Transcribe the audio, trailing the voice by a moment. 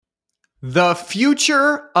The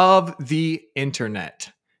future of the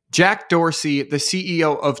internet. Jack Dorsey, the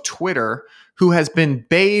CEO of Twitter, who has been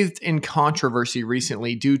bathed in controversy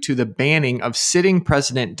recently due to the banning of sitting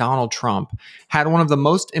President Donald Trump, had one of the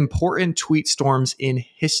most important tweet storms in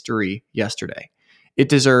history yesterday. It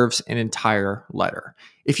deserves an entire letter.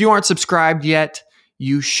 If you aren't subscribed yet,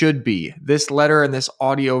 you should be. This letter and this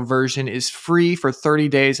audio version is free for 30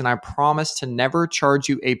 days, and I promise to never charge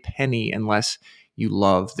you a penny unless you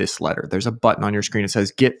love this letter. There's a button on your screen that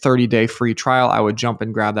says get 30-day free trial. I would jump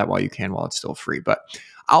and grab that while you can while it's still free. But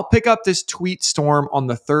I'll pick up this tweet storm on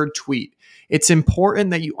the third tweet. It's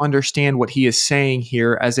important that you understand what he is saying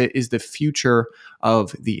here, as it is the future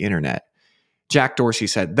of the internet. Jack Dorsey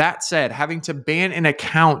said, that said, having to ban an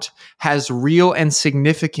account has real and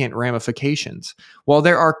significant ramifications. While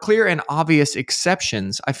there are clear and obvious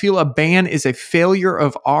exceptions, I feel a ban is a failure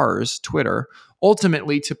of ours, Twitter,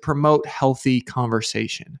 ultimately to promote healthy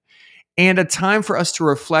conversation and a time for us to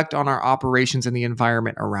reflect on our operations and the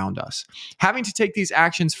environment around us. Having to take these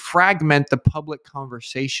actions fragment the public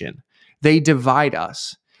conversation. They divide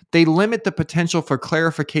us. They limit the potential for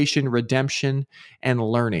clarification, redemption, and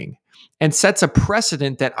learning, and sets a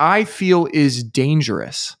precedent that I feel is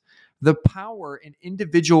dangerous. The power an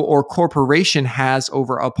individual or corporation has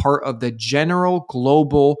over a part of the general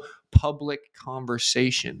global public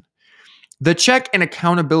conversation. The check and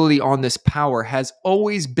accountability on this power has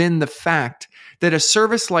always been the fact that a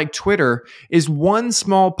service like Twitter is one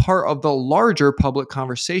small part of the larger public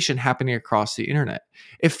conversation happening across the internet.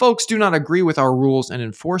 If folks do not agree with our rules and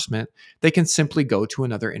enforcement, they can simply go to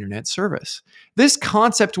another internet service. This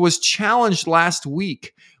concept was challenged last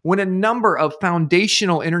week when a number of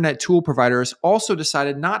foundational internet tool providers also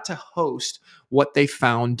decided not to host what they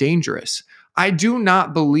found dangerous. I do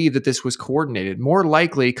not believe that this was coordinated. More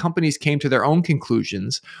likely, companies came to their own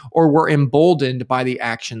conclusions or were emboldened by the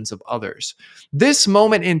actions of others. This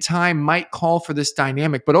moment in time might call for this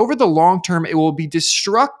dynamic, but over the long term, it will be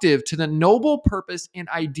destructive to the noble purpose and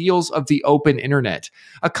ideals of the open internet.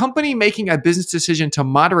 A company making a business decision to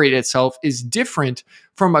moderate itself is different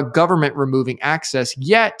from a government removing access,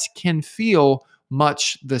 yet can feel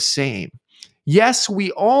much the same. Yes,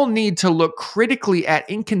 we all need to look critically at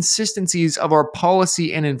inconsistencies of our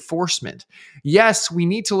policy and enforcement. Yes, we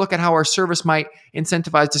need to look at how our service might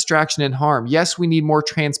incentivize distraction and harm. Yes, we need more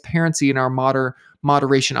transparency in our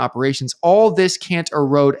moderation operations. All this can't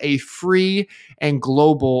erode a free and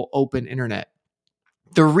global open internet.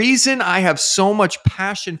 The reason I have so much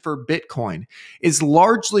passion for Bitcoin is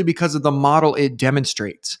largely because of the model it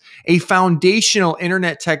demonstrates, a foundational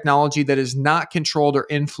internet technology that is not controlled or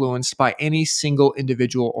influenced by any single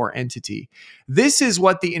individual or entity. This is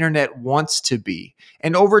what the internet wants to be,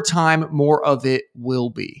 and over time, more of it will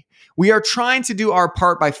be. We are trying to do our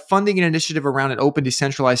part by funding an initiative around an open,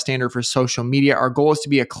 decentralized standard for social media. Our goal is to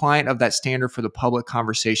be a client of that standard for the public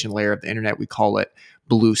conversation layer of the internet. We call it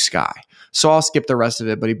Blue Sky. So I'll skip the rest of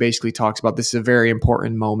it, but he basically talks about this is a very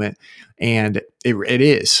important moment, and it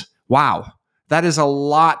is. Wow. That is a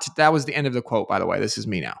lot. That was the end of the quote, by the way. This is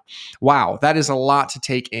me now. Wow. That is a lot to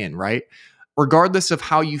take in, right? Regardless of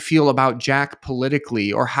how you feel about Jack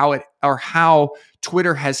politically or how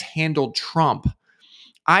Twitter has handled Trump,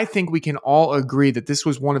 I think we can all agree that this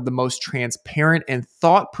was one of the most transparent and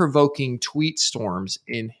thought-provoking tweet storms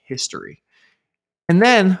in history. And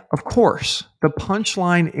then, of course, the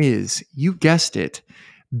punchline is, you guessed it,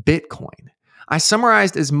 Bitcoin. I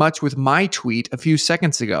summarized as much with my tweet a few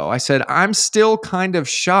seconds ago. I said, I'm still kind of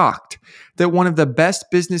shocked that one of the best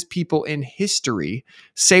business people in history,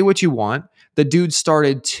 say what you want, the dude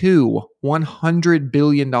started two $100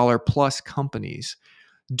 billion plus companies.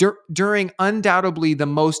 During undoubtedly the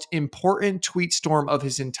most important tweet storm of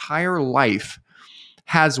his entire life,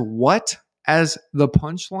 has what as the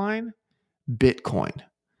punchline? Bitcoin.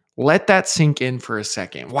 Let that sink in for a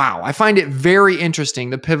second. Wow, I find it very interesting,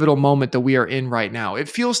 the pivotal moment that we are in right now. It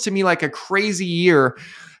feels to me like a crazy year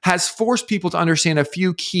has forced people to understand a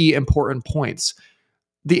few key important points.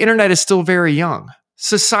 The internet is still very young.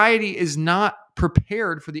 Society is not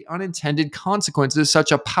prepared for the unintended consequences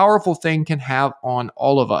such a powerful thing can have on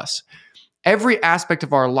all of us. Every aspect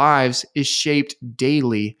of our lives is shaped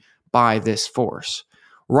daily by this force.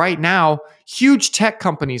 Right now, huge tech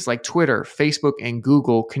companies like Twitter, Facebook, and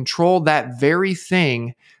Google control that very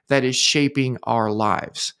thing that is shaping our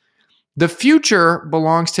lives. The future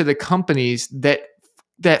belongs to the companies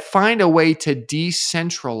that find a way to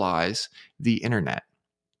decentralize the internet.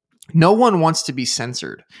 No one wants to be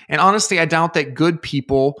censored. And honestly, I doubt that good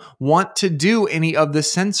people want to do any of the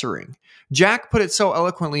censoring. Jack put it so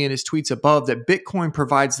eloquently in his tweets above that Bitcoin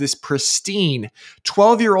provides this pristine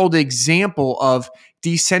 12-year-old example of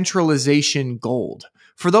decentralization gold.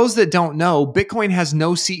 For those that don't know, Bitcoin has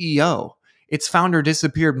no CEO. Its founder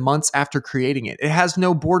disappeared months after creating it. It has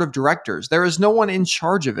no board of directors. There is no one in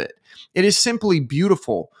charge of it. It is simply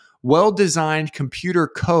beautiful, well-designed computer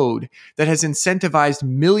code that has incentivized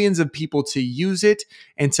millions of people to use it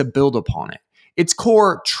and to build upon it. Its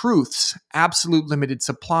core truths, absolute limited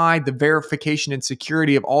supply, the verification and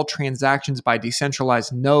security of all transactions by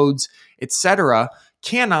decentralized nodes, etc.,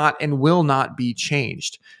 cannot and will not be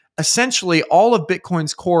changed. Essentially, all of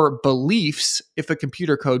Bitcoin's core beliefs, if a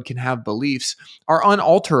computer code can have beliefs, are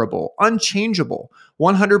unalterable, unchangeable,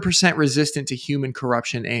 100% resistant to human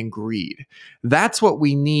corruption and greed. That's what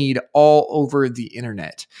we need all over the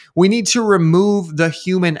internet. We need to remove the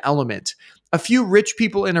human element. A few rich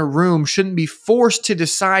people in a room shouldn't be forced to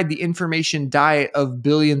decide the information diet of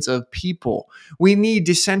billions of people. We need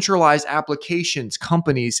decentralized applications,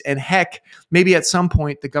 companies, and heck, maybe at some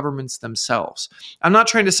point the governments themselves. I'm not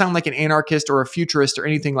trying to sound like an anarchist or a futurist or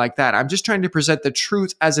anything like that. I'm just trying to present the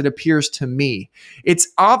truth as it appears to me. It's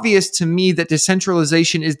obvious to me that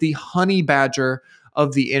decentralization is the honey badger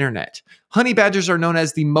of the internet. Honey badgers are known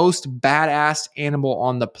as the most badass animal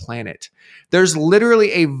on the planet. There's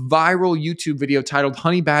literally a viral YouTube video titled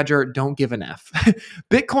Honey Badger Don't Give an F.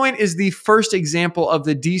 Bitcoin is the first example of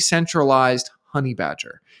the decentralized honey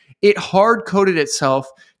badger. It hard-coded itself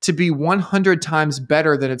to be 100 times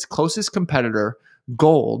better than its closest competitor,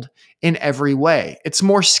 gold, in every way. It's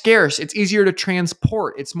more scarce, it's easier to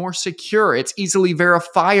transport, it's more secure, it's easily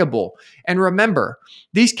verifiable. And remember,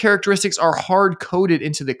 these characteristics are hard-coded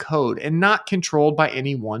into the code and not controlled by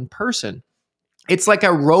any one person. It's like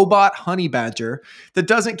a robot honey badger that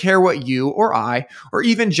doesn't care what you or I or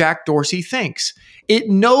even Jack Dorsey thinks. It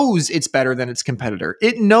knows it's better than its competitor.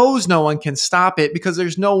 It knows no one can stop it because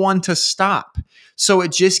there's no one to stop. So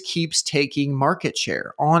it just keeps taking market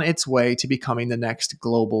share on its way to becoming the next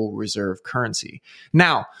global reserve currency.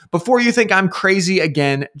 Now, before you think I'm crazy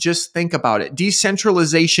again, just think about it.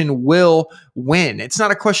 Decentralization will win. It's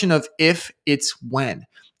not a question of if, it's when.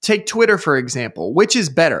 Take Twitter, for example. Which is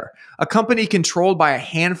better? A company controlled by a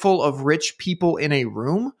handful of rich people in a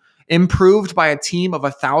room, improved by a team of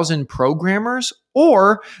 1,000 programmers,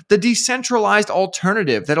 or the decentralized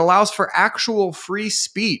alternative that allows for actual free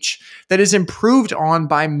speech that is improved on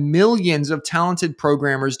by millions of talented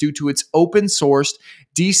programmers due to its open sourced,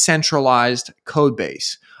 decentralized code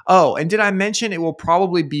base? Oh, and did I mention it will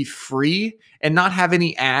probably be free and not have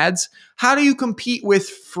any ads? How do you compete with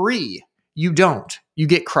free? You don't. You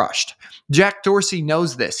get crushed. Jack Dorsey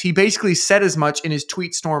knows this. He basically said as much in his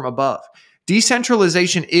tweet storm above.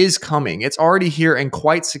 Decentralization is coming. It's already here and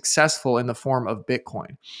quite successful in the form of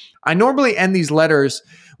Bitcoin. I normally end these letters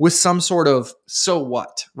with some sort of so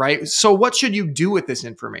what, right? So what should you do with this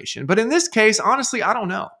information? But in this case, honestly, I don't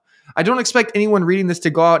know. I don't expect anyone reading this to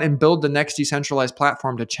go out and build the next decentralized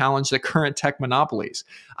platform to challenge the current tech monopolies.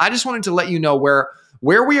 I just wanted to let you know where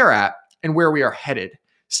we are at and where we are headed.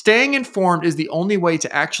 Staying informed is the only way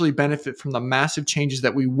to actually benefit from the massive changes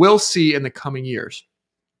that we will see in the coming years.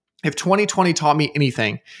 If 2020 taught me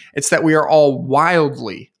anything, it's that we are all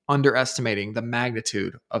wildly underestimating the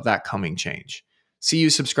magnitude of that coming change. See you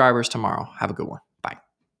subscribers tomorrow. Have a good one.